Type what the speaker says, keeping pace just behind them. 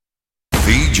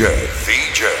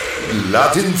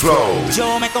LatinFlow.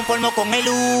 Yo me conformo con el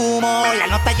humo, la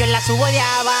nota yo la subo de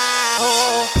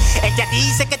abajo. Ella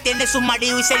dice que tiene su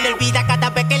marido y se le olvida cada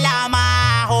vez que la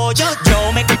amajo. Yo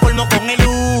me conformo con el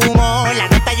humo, la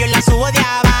nota yo la subo de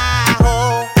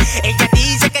abajo. Ella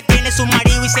dice que tiene su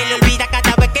marido y se le olvida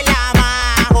cada vez que la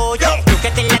amajo. Tú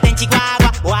que te late en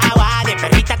Chihuahua, guagua, de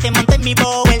perrita te monté en mi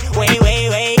bowl.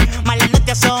 Wey, mala no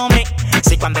te asombre,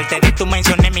 si cuando él te dé tú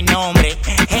menciones mi nombre.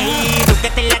 Hey, tú que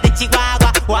te late en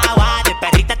Chihuahua, guagua, de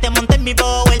perrita te monté en mi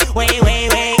bowl. Wey,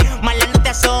 mala no te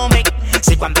asombre,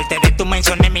 si cuando él te dé tú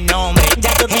menciones mi nombre.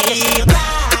 Ya yo hey,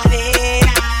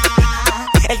 cadera,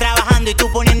 él trabajando y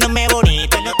tú poniéndome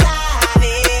bonito en la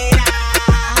cadera.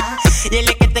 Y él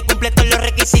es que te cumple todos los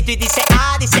requisitos y dice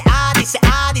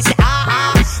dice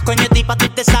coño tipa tú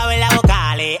te sabes las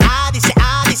vocales. Dice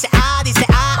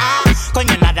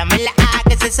coño nada me la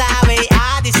que se sabe.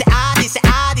 Dice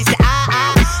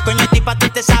coño tipa tú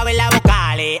te sabes las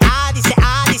vocales. Dice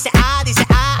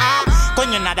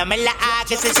coño nada me la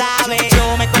que se sabe.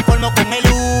 Yo me conformo con el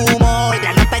humo,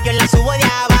 la nota yo la subo de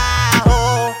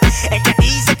abajo. Ella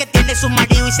dice que tiene su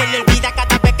marido y se le olvida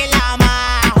cada vez que la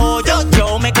amajo.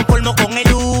 Yo me conformo con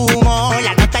el humo,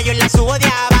 la nota yo la subo de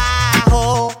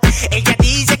abajo. Ella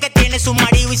dice que tiene su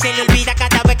marido y se le olvida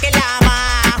cada vez que la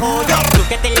amajo. Tú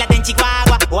que te late en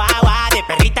Chihuahua, guagua, de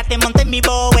perrita te monté en mi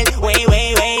bowl. Wey,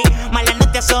 mala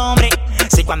no te asombre,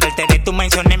 si cuando él te dé tú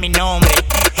menciones mi nombre.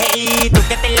 Hey, tú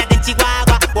que te late en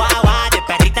Chihuahua, guagua, de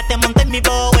perrita te monté en mi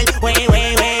bowl. Wey,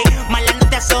 mala no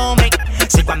te asombre,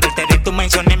 si cuando él te dé tú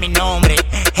menciones mi nombre.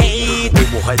 Hey, mi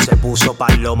mujer se puso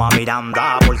paloma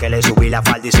Miranda porque le subí la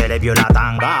falda y se le vio la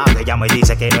tanga. Ella me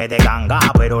dice que no es de ganga,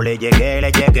 pero le llegué,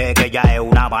 que ella es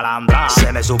una malandra.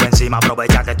 Se me sube encima,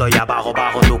 aprovecha que estoy abajo.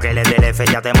 Tú que le del F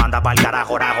ya te manda pa'l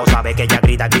carajo, rajo. Sabe que ella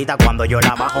grita cuando yo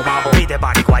la bajo. Y te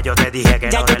pánico, yo te dije que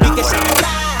ya no yo relajo. Vi que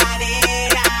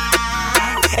cadera,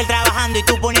 él trabajando y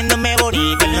tú poniéndome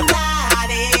bonito en la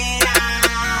cadera.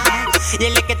 Y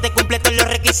él es que te cumple todos los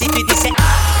requisitos y dice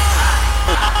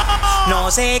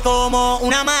no sé cómo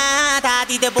una mata a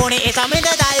ti te pone esa mente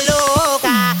tan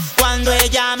loca. Cuando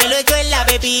ella me lo echó en la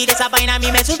bebida, esa vaina a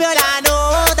mí me subió la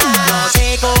nota. No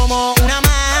sé cómo una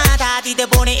mata a ti te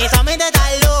pone esa mente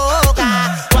tan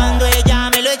loca. Cuando ella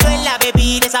me lo echó en la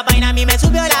bebida, esa vaina a mí me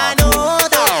subió la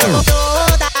nota.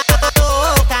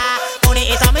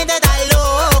 Pone esa mente tan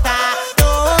loca.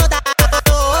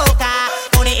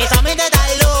 Pone esa mente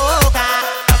tan loca.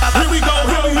 Here we go,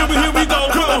 here we go,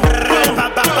 come on.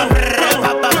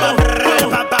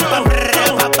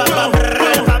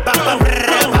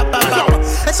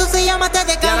 Eso se llama te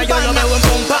de campaña. Yo lo veo en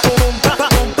pompa.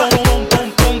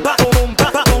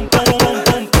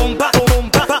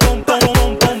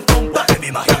 Que mi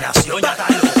imaginación ya está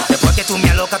loca. Después que tú me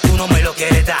alocas, tú no me lo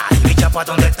quieres dar. Mi chapa,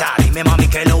 ¿dónde está? Dime, mami,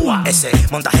 que lo va. Ese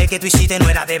montaje que tú hiciste no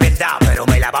era de verdad, pero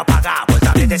me la va a pagar por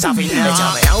tableta desafinada.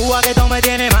 Échame agua que tú me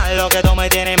tienes malo, que tú me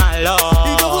tienes malo.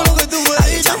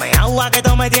 Échame agua que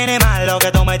tú me tienes malo,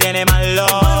 que tú me tienes malo.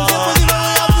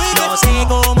 No sé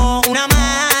cómo una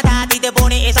mata a ti te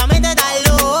pone esa mente tan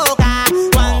loca.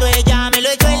 Cuando ella me lo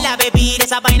echó en la bebida,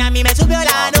 esa vaina a mí me subió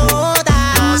la nota.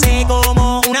 No sé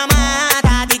cómo una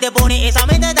mata a ti te pone esa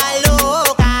mente tan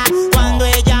loca. Cuando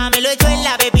ella me lo echó en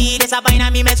la bebida, esa vaina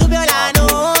a mí me subió la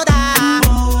nota.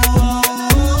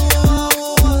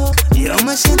 Yo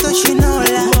me siento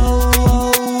chinola,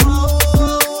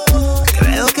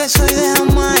 creo que soy de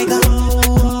Jamaica,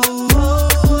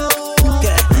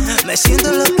 que me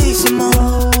siento loquísimo.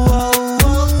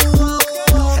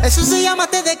 Eso se llama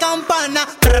té de campana.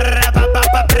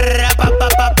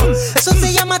 Eso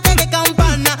se llama té de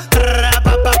campana.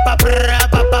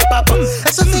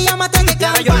 Eso se llama té de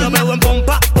campana. Yo lo veo en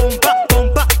pompa.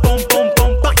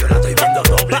 Yo la estoy viendo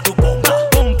doble, tu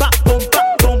pompa.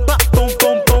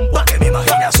 Que mi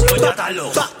imaginación ya está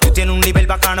loca. Tú tienes un nivel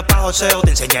bacano pa' joseo.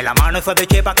 Te enseñé la mano y fue de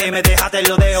chepa que me dejaste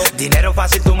lo dejo. Dinero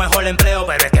fácil, tu mejor empleo.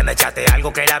 Pero es que me echaste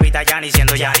algo que la vida ya ni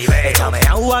siendo ya ni veo. Échame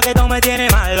agua que tú me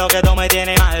tienes malo, que tú me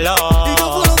tienes malo.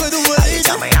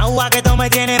 Échame agua que tú me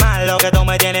tienes malo, que tú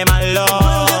me tienes malo.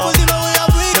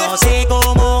 No sé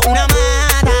cómo una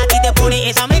mata a ti te pone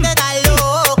esa mente tan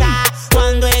loca.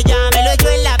 Cuando ella me lo echó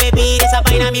en la bebida, esa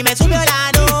vaina a mí me subió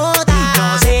la nota.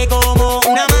 No sé cómo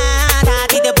una mata a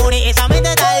ti te pone esa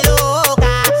mente tan loca.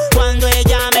 Cuando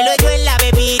ella me lo echó en la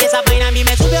bebida, esa vaina a mí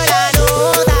me subió la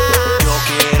nota. Yo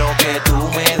quiero que tú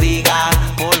me digas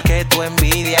por qué tu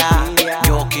envidia.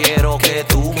 Yo quiero que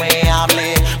tú me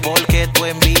hables porque tu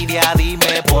envidia.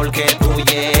 Dime por qué tú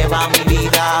llevas mi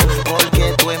vida,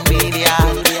 porque tu envidia.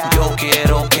 Yo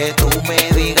quiero que tú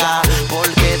me digas por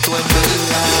qué tu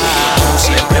envidia. Tú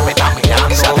siempre me estás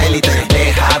mirando, satélite,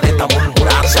 deja de esta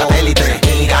murmuranza.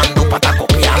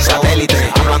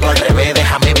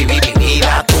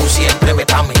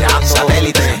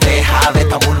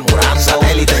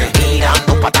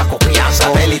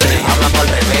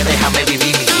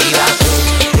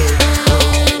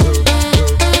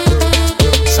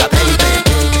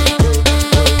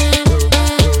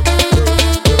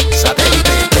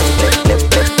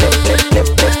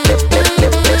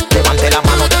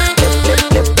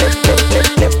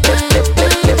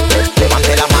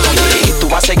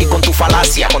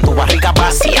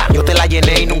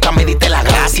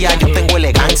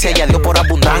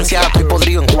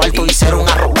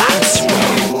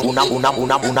 Una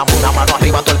mano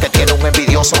arriba todo el que tiene un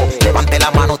envidioso. Levante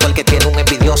la mano todo el que tiene un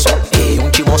envidioso. Y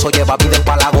un chimoso lleva vida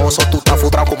empalagoso. Tú estás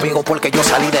frustrado conmigo porque yo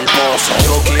salí del pozo.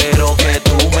 Yo quiero que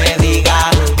tú me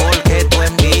digas porque tu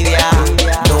envidia.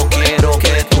 No quiero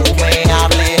que tú me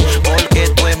hables porque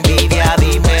tu envidia.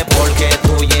 Dime porque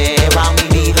tú llevas mi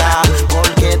vida.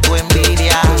 Porque tu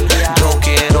envidia. Yo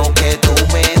quiero que tú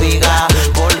me digas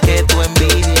porque tu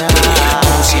envidia.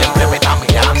 Tú siempre me estás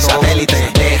mirando,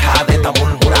 satélite. Deja de estar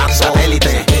murmurando,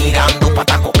 satélite. Mirando pa'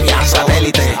 estar copiando,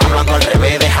 satélite. Hablando al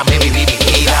revés, déjame vivir mi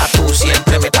vida. Tú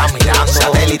siempre me estás mirando,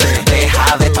 satélite.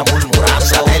 Deja de estar murmurando,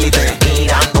 satélite.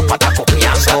 Mirando pa' estar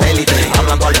copiando, satélite.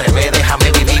 Hablando al revés,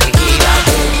 déjame vivir mi vida.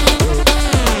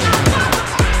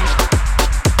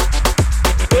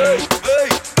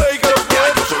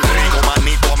 Yo soy rico,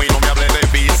 manito, a mí no me hable de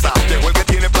visa. Llegó el que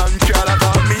tiene plancha la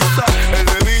camisa. El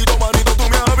bebito, manito, tú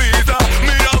me avisas.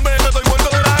 Mírame, que estoy muerto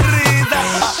de la risa.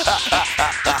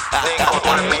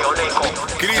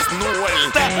 Chris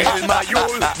Newell, el mayor,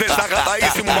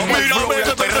 desacatadísimo. Mírame, que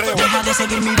estoy perreo. Deja de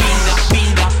seguir mi vida,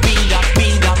 vida, vida,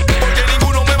 vida. Porque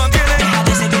ninguno me mantiene. Deja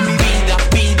de seguir mi vida,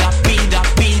 vida, vida,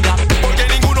 vida. Porque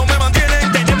ninguno me mantiene.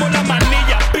 Tenemos la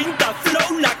manilla, pinta,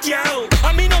 flow, laqueado.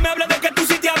 A mí no me hables de que tú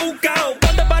sí te has buscado.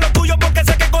 Ponte para lo tuyo porque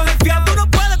sé que coges fiado. Tú no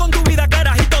puedes con tu vida,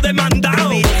 carajito demandado.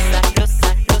 Rubirosa,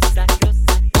 rosa, rosa,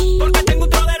 rosa. Porque tengo un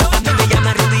tro de loca. A mí me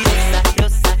llama rubirosa,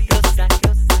 rosa, rosa,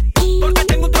 rosa. Porque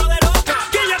tengo un tro de loca.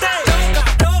 Quíllate.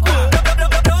 Loco, loco,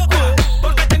 loco, loco.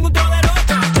 Porque tengo un tro de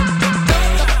loca.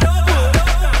 Loco,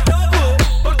 loco,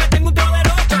 porque tengo un tro de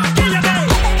loca. Quíllate.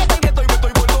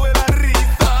 Estoy muerto de la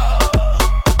risa.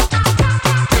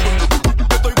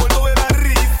 Estoy muerto de la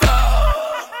risa.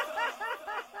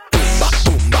 Tumba,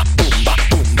 tumba, tumba,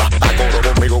 tumba. Acoro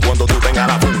conmigo cuando tú tengas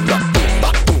la funda.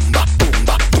 Tumba, tumba,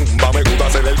 tumba, tumba. Me gusta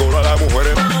hacer el coro a las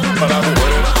mujeres, a las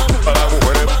mujeres, a las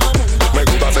mujeres. Me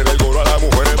gusta hacer el coro a las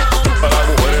mujeres, a las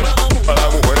mujeres, a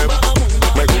las mujeres.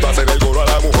 Me gusta hacer el coro a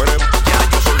las mujeres. Ya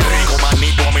yo soy rico,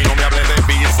 manito, a mí no me hables de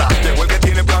visa. Llegó el que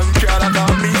tiene plancha la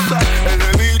camisa. El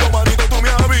bebito, manito, tú me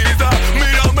avisas.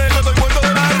 Mírame, que estoy muerto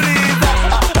de la risa.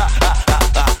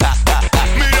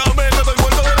 Mírame, que estoy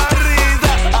muerto de la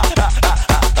risa.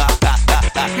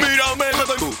 Mírame, que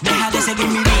estoy... Deja de seguir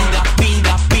mi vida,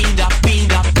 vida, vida,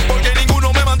 vida. Porque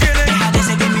ninguno me mantiene. Deja de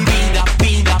seguir mi vida,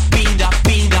 vida, vida,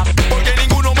 vida. Porque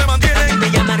ninguno me A mí mantiene. me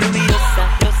llama rubirosa,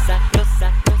 rosa,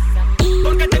 rosa, rosa.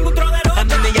 Porque tengo un tro de loca. A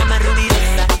mí me llama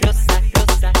rubirosa, rosa,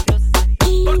 rosa, rosa.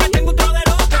 Porque tengo un tro de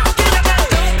loca. Quíllate.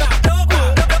 Loco,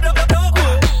 loco, loco, loco.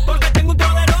 Porque tengo un tro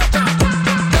de loca.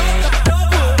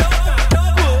 Loco,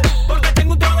 loco, porque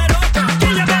tengo un tro de loca.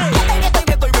 Quíllate.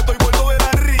 Estoy muerto de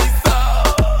la risa.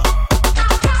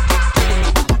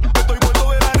 Estoy muerto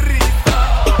de la risa.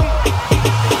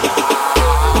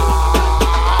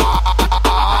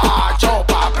 Cho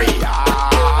papi,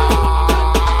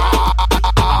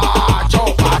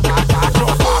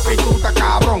 papi, tú estás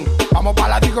cabrón. Vamos para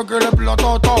la disco que lo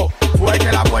explotó todo. Fue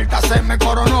que la puerta se me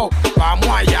coronó. Vamos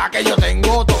allá que yo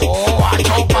tengo todo.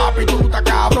 Acho papi, tú estás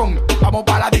cabrón. Vamos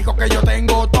para la disco que yo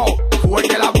tengo todo. Fue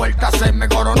que la puerta se me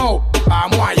coronó.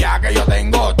 Vamos allá que yo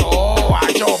tengo todo.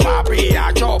 Acho papi,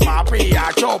 acho papi,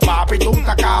 acho papi, tú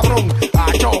estás cabrón.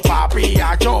 Acho papi,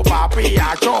 acho papi,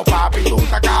 acho papi, tú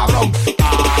estás cabrón.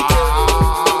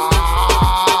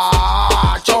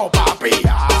 Acho papi,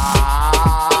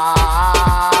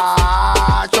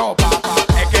 acho papá.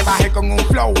 Es que bajé con un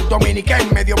flow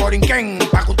dominican, medio borinquen.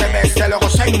 Pa' que ustedes se lo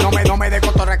gocen. No me de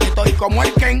cotorra que estoy como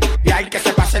el Ken. Y al que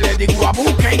se pase le digo a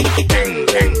busquen.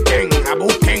 A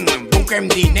busquen. Busquen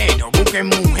dinero, busquen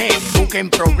mujeres, busquen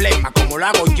problemas como lo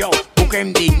hago yo.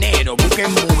 Busquen dinero,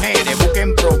 busquen mujeres,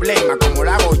 busquen problemas como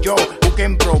lo hago yo.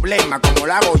 Busquen problemas como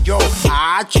lo hago yo.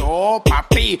 Acho,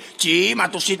 papi, chima,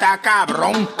 tú sí estás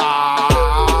cabrón.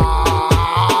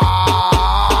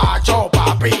 Acho,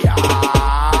 papi,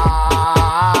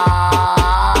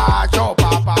 acho,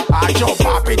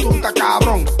 papi, tú estás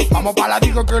cabrón. Vamos para la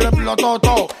disco que lo explotó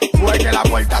todo. Fue que la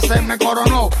puerta se me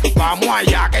coronó. Vamos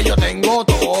allá que yo tengo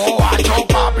todo. Acho,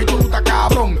 papi, tú estás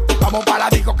cabrón. Vamos para la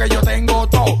disco que yo tengo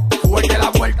todo. Fue que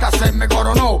la puerta se me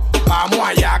coronó. Vamos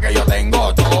allá que yo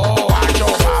tengo todo. Acho,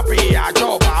 papi,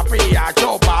 acho, papi,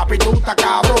 acho, papi, tú estás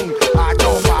cabrón.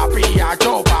 Acho, papi,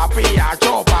 acho, papi,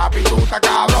 acho, papi, tú estás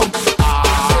cabrón.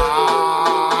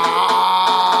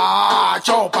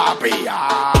 Acho, papi,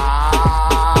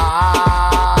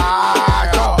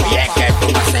 y es que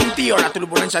tú no has sentido la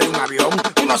turbulencia de un avión.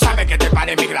 Tú no sabes que te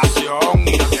pare migración.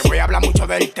 Y no te voy a hablar mucho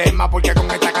del tema porque con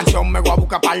esta canción me voy a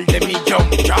buscar par de millón.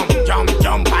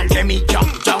 Jump, par de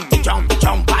millón.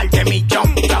 Jump, par de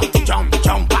millón.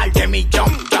 Jump, par de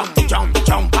millón.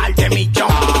 Jump, par de millón.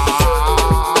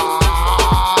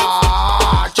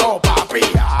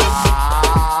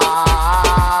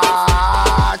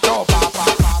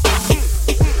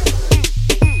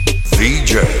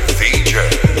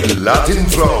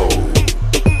 LatinFlow.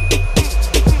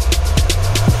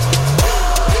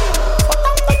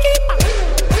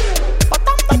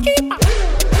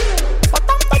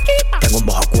 Tengo un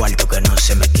bajo cuarto que no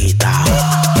se me quita.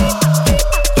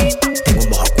 Tengo un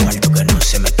bajo cuarto que no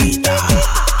se me quita.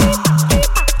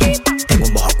 Tengo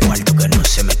un bajo cuarto que no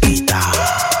se me quita.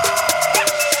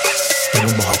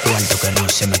 Tengo un bajo cuarto que no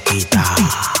se me quita.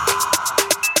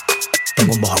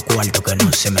 Tengo un bajo cuarto que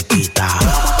no se me quita.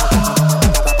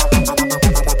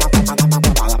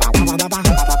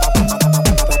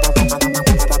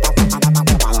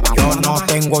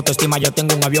 Tengo autoestima, yo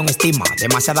tengo un avión estima.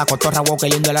 Demasiada cotorra, wow, que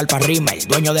lindo el Alfa Rima. El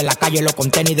dueño de la calle, los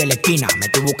contenis de la esquina. Me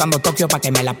estoy buscando Tokio pa'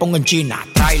 que me la ponga en China.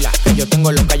 Traila, que yo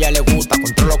tengo lo que a ella le gusta.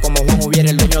 Controlo como Juan hubiera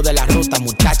el dueño de la ruta.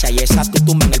 Muchacha, y esa tu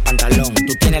tumba en el pantalón.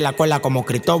 Tú tienes la cola como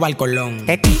Cristóbal Colón.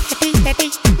 Teti,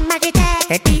 maquita.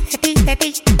 Teti,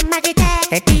 maquita.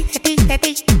 Teti,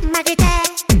 maquita.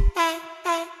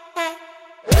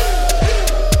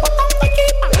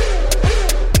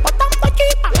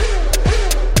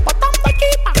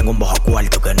 Tengo un bajo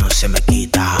cuarto que no se me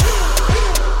quita.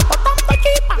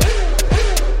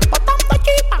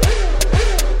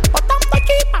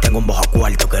 Tengo un bajo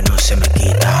cuarto que no se me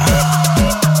quita.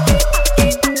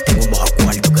 Tengo un bajo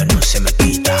cuarto que no se me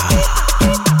quita.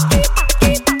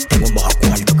 Tengo un bajo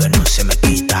cuarto que no se me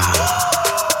quita.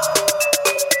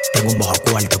 Tengo un bajo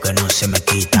cuarto que no se me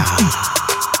quita.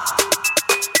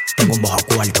 Tengo un bajo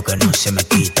cuarto que no se me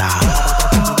quita.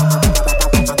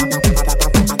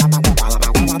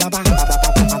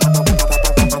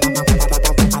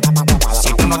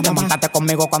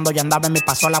 Conmigo cuando yo andaba en mi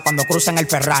pasola, cuando crucen el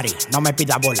Ferrari, no me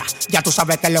pida bola. Ya tú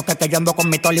sabes que es lo que yo ando con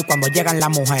mi toli. Cuando llegan las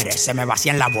mujeres, se me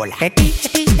vacían la bola. Teti,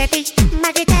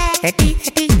 maquita. Teti,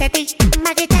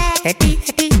 maquita. Teti,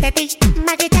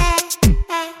 maquita.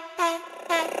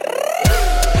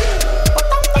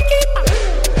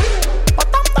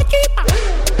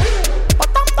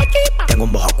 Tengo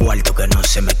un bajo cuarto que no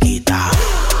se me quita.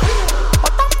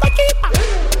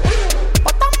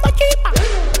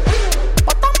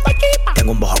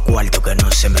 Tengo un bajo cuarto que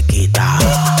no se me quita.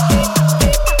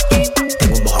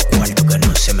 Tengo un bajo cuarto que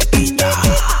no se me quita.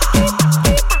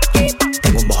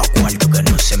 Tengo un bajo cuarto que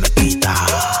no se me quita.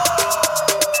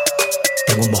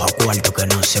 Tengo un bajo cuarto que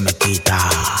no se me quita.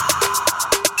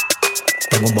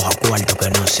 Tengo un bajo cuarto que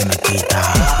no se me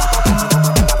quita.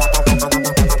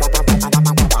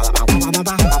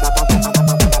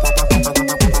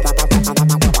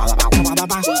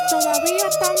 Todavía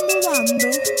están dudando,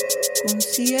 con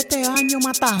 7 años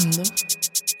matando.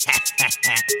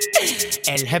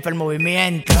 El jefe del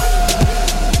movimiento.